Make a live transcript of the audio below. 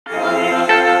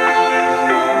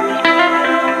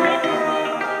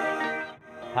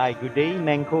Hi, good day,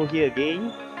 Manko here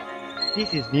again.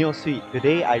 This is Neu Suites.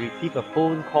 Today I received a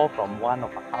phone call from one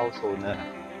of the house owner.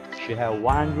 She has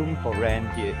one room for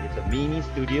rent here. It's a mini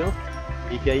studio.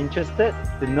 If you're interested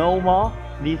to know more,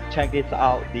 please check this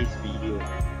out, this video.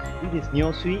 This is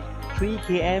Neu Suites, 3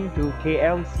 km to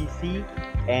KLCC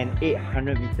and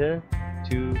 800 meter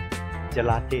to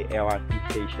𝐀𝐬𝐤𝐧𝐠 LRT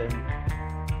station,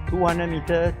 200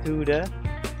 meter to the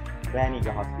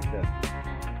Gleneagles Hospital.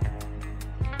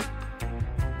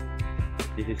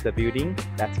 This is the building.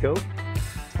 Let's go.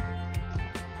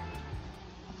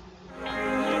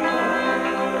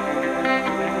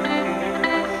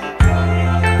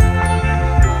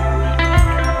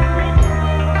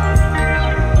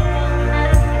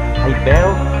 Hi,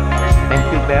 Belle.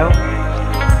 Thank you, Belle.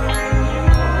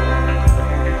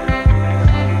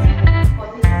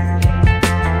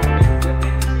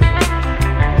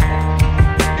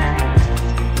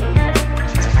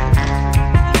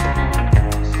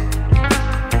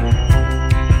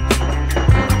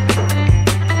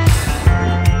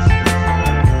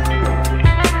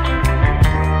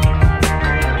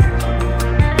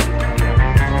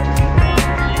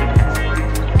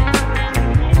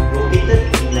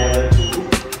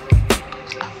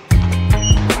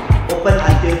 Open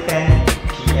until 10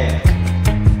 p.m.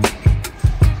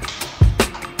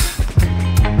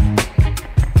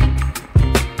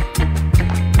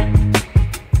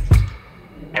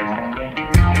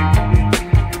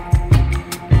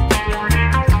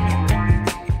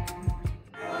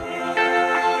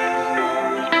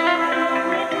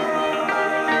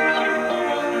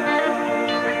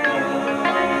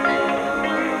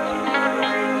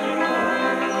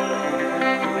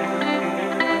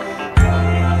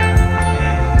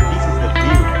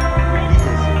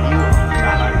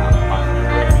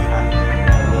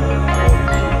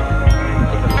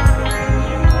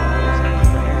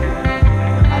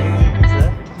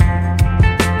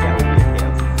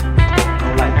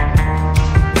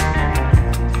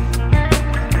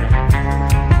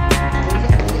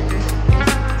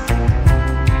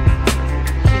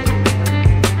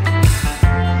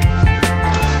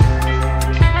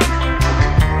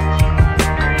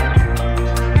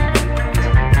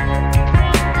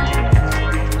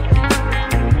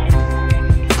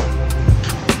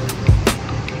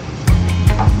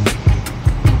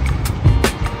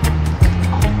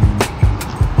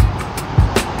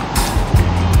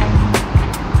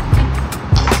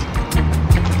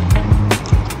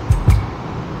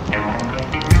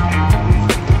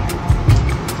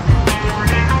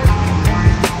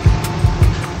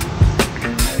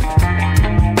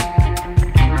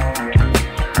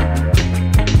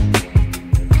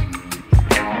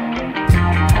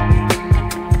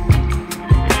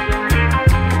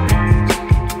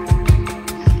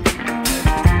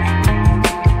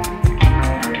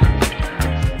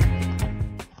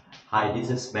 Hi,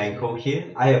 this is Manko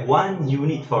here. I have one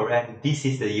unit for rent. This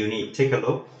is the unit. Take a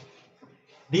look.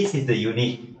 This is the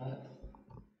unit.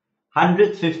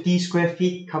 150 square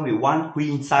feet, come with one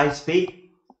queen size bed.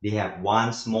 They have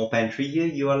one small pantry here.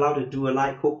 You're allowed to do a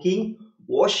light cooking.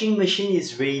 Washing machine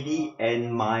is ready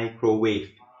and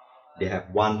microwave. They have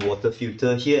one water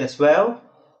filter here as well.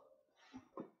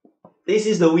 This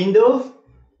is the window.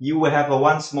 You will have a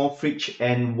one small fridge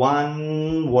and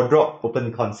one wardrobe,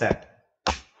 open concept.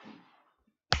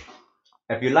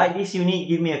 If you like this unit,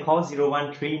 give me a call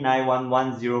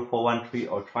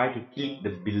 013-911-0413 or try to click the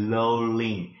below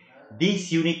link.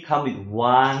 This unit comes with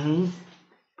one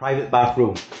private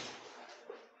bathroom.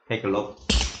 Take a look.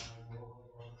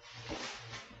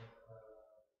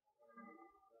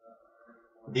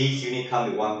 This unit comes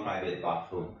with one private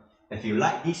bathroom. If you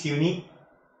like this unit,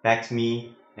 text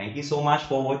me. Thank you so much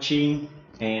for watching.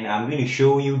 And I'm going to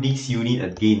show you this unit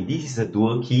again. This is a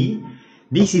dual key.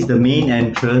 This is the main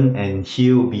entrance, and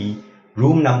here will be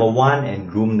room number 1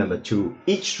 and room number 2.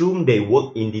 Each room they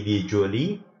work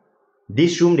individually.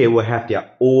 This room they will have their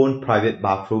own private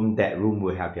bathroom. That room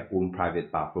will have their own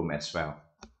private bathroom as well.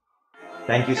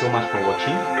 Thank you so much for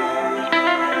watching.